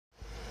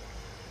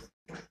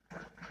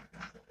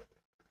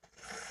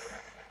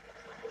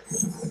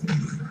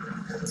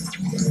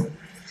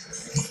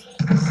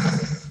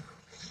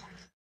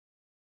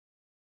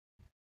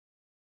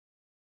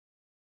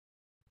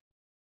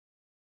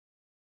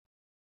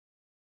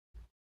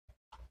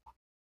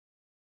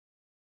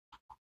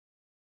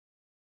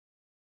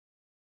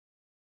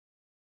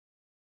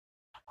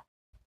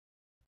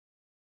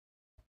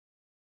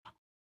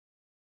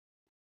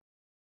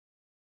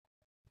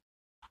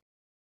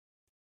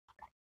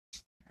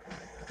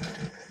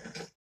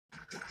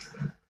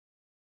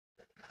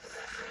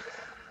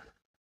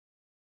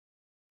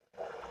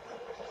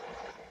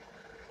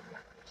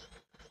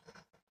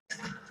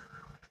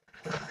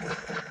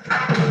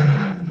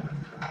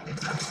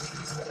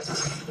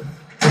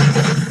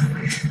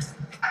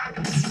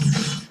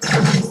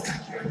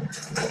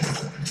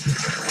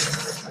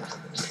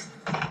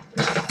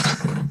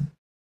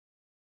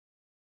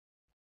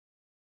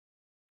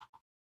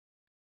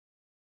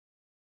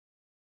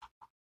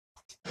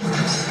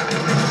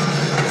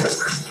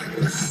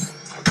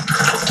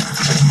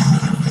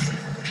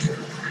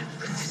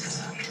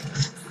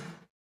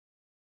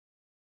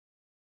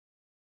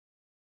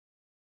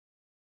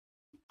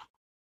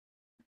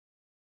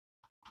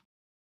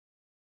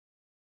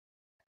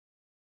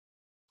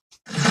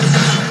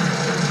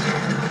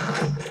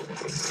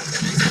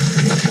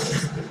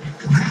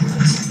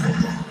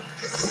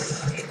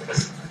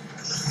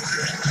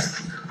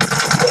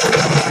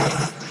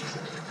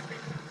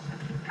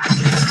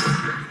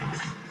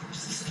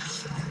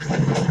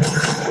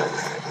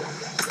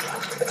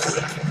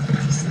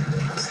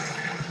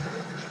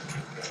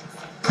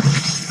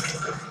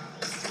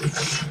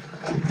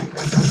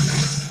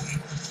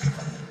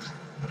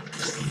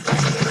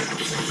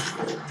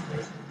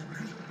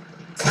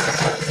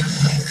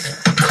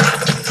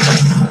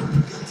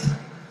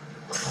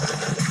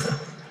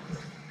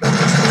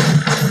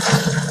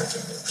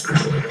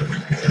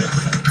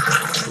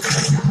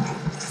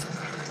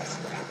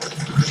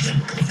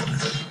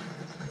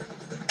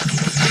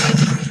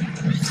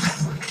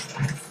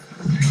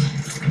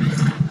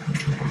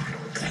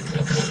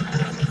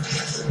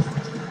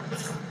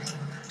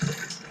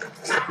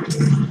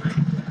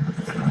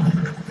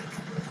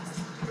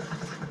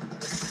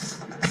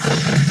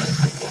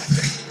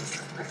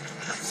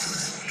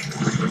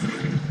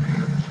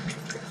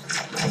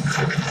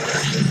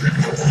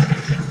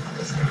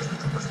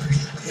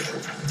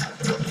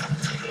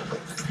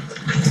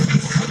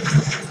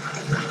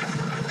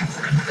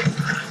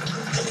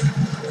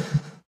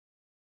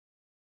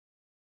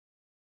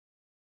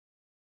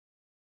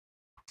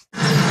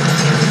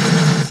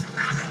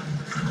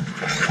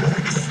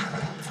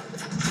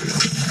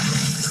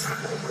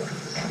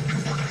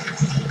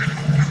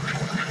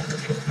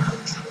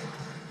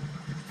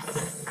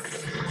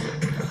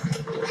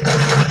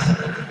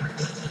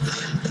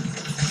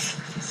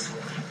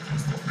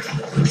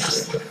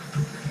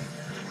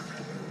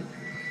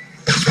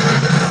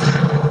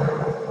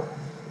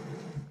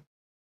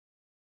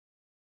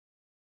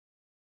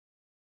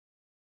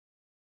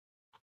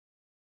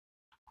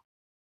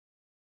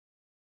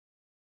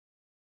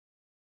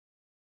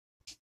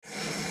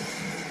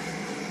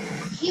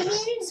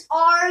Humans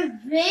are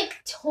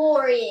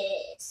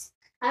victorious.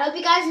 I hope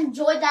you guys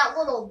enjoyed that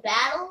little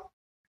battle.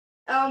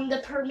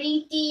 The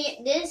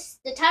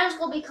title's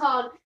gonna be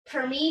called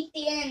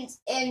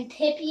Prometheans and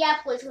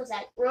Pipap, which was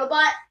that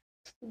robot,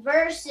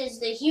 versus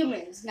the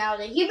humans. Now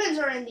the humans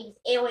are in these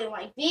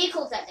alien-like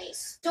vehicles that they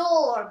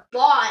stole or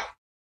bought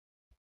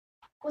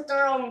with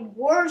their own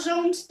war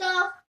zone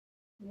stuff.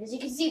 And as you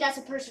can see, that's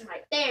a person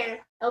right there.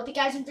 I hope you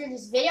guys enjoyed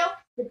this video.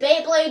 The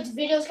Beyblades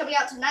video is coming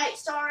out tonight.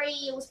 Sorry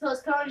it was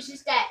postponed. It's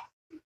just that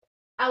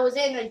I was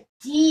in a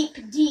deep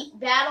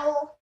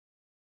battle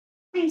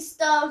and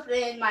stuff,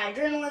 and my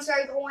adrenaline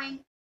started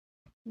going.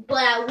 But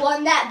I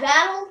won that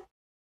battle,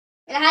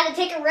 and I had to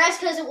take a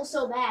rest because it was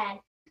so bad.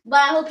 But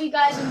I hope you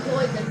guys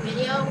enjoyed the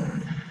video.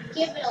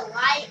 Give it a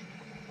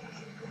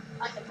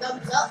like a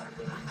thumbs up,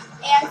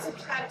 and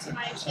subscribe to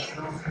my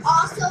channel.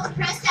 Also,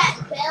 press that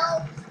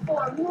bell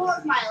for more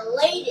of my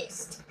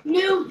latest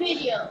new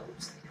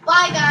videos.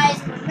 Bye,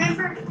 guys. And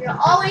remember, you're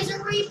always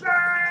a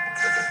Reaper.